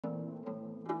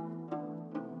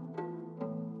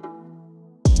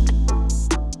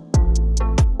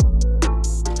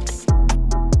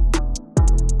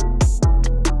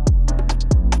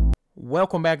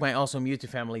Welcome back, my awesome YouTube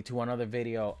family, to another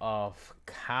video of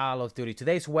Call of Duty.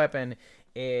 Today's weapon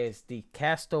is the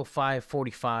Kastov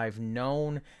 545,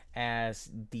 known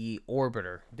as the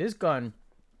Orbiter. This gun,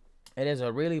 it is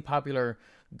a really popular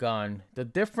gun. The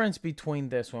difference between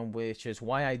this one, which is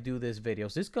why I do these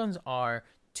videos, these guns are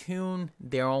tuned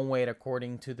their own way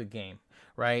according to the game,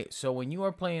 right? So when you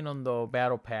are playing on the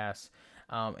battle pass,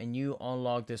 and you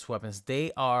unlock these weapons,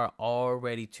 they are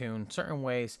already tuned certain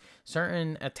ways,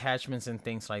 certain attachments and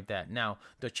things like that. Now,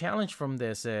 the challenge from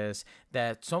this is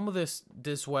that some of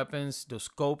these weapons, the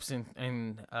scopes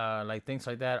and like things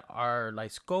like that, are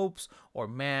like scopes or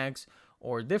mags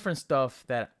or different stuff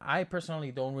that I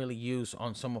personally don't really use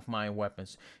on some of my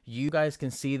weapons. You guys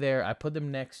can see there, I put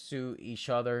them next to each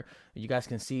other. You guys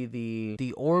can see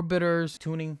the Orbiter's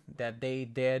tuning that they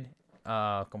did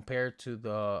compared to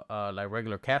the like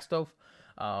regular Kastov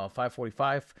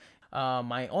 545.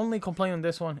 My only complaint on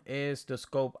this one is the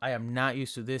scope. I am not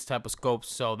used to this type of scope,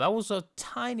 so that was a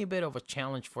tiny bit of a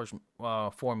challenge for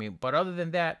me. But other than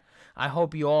that, I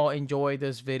hope you all enjoyed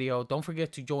this video. Don't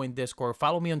forget to join Discord,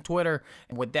 follow me on Twitter,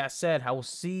 and with that said, I will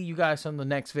see you guys on the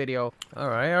next video. All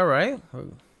right,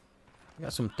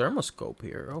 got some thermoscope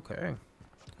here. Okay,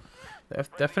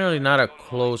 definitely not a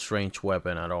close range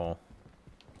weapon at all.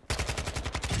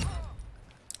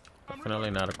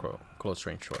 Definitely not a close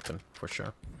range weapon, for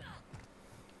sure.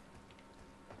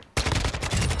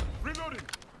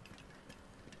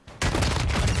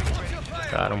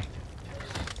 Got him.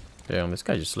 Damn, this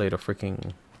guy just laid a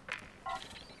freaking...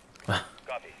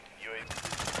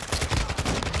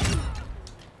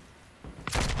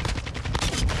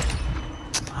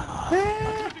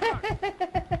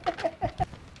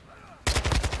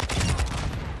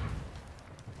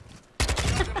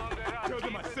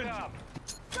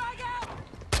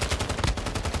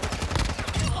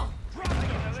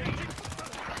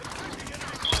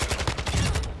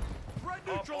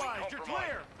 You're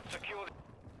clear. Secure.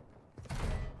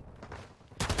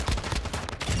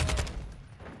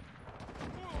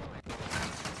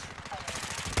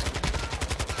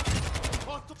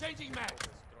 Hostile changing mag.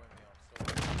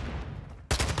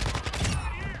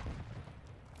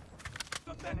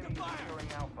 Enemy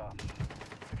securing Alpha.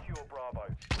 Secure Bravo.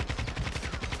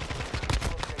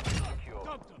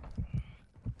 Secure.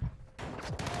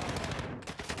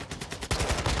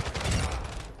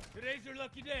 Today's your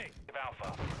lucky day.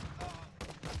 Alpha.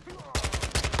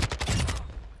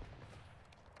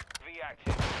 V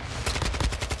active.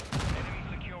 Enemy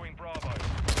securing Bravo.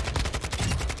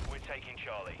 We're taking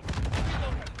Charlie.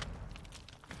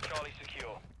 Charlie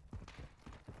secure.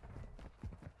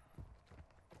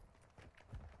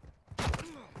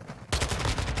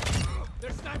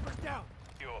 Their sniper's down.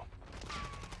 Secure.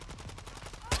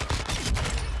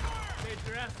 Saved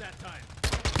your ass that time.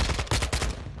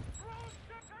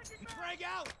 Frag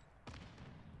out.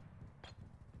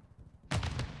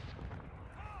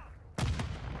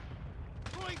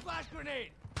 Throwing flash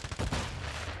grenade.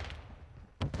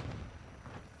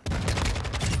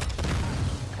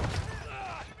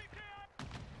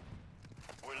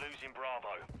 We're losing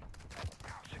Bravo.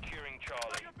 Securing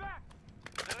Charlie.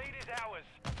 The lead is ours.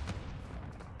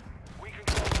 We can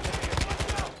control the area.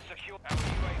 Secure our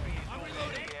UAV is already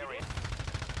in the area.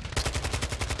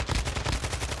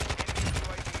 Enemy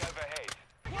UAV overhead.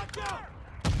 Watch out!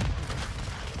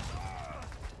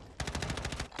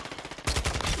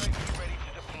 UAV ready to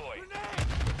deploy. Grenade!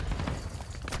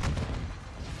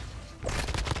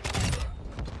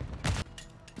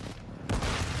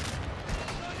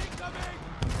 Gun incoming!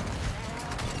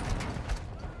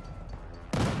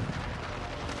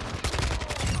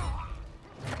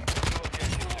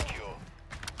 Objective secure.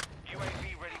 UAV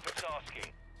ready for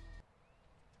tasking.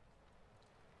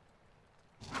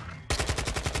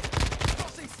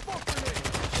 Tossing smoke grenade!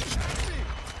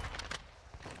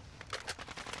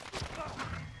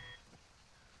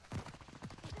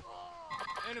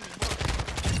 Enemy marked.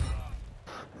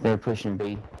 They're pushing B.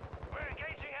 We're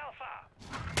engaging Alpha.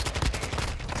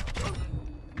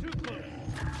 Too close.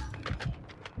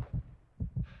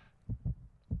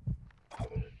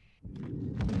 UAV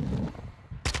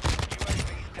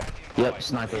standing Yep, by.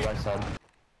 sniper right side.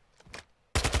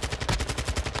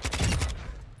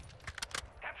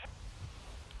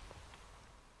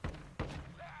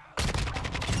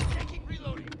 Taking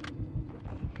reloading.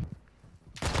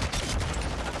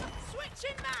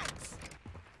 Switching mags.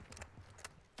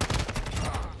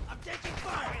 I'm taking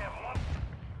fire.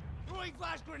 Throwing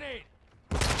flash grenade.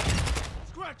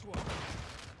 Scratch one.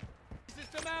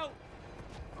 System out.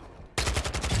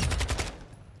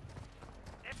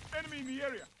 Enemy in the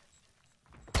area.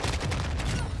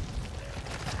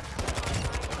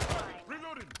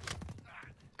 Reloading.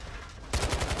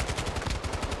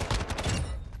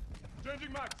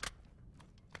 Changing mags.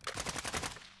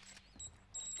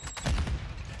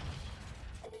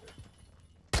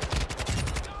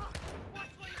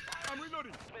 I'm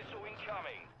reloading. Missile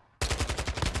incoming.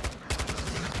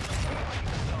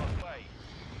 Way.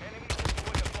 Enemy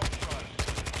deploying a bomb drone.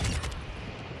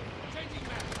 Changing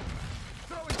mags.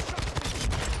 Throwing shots.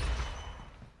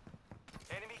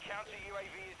 Enemy counter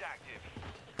UAV is active.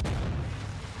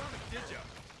 Did ya?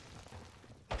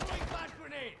 Throwing flash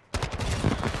grenade.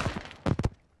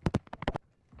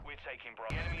 We're taking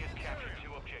Bravo. The enemy has captured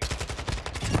 2 objectives.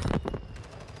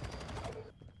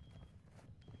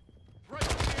 Right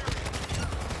in the area.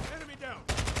 Enemy down.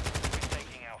 We're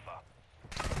taking Alpha.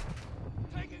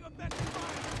 Taking effective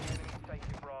fire. Enemy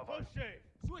taking Bravo. Close shave.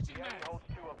 Switching The enemy mags. holds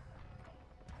 2 objectives.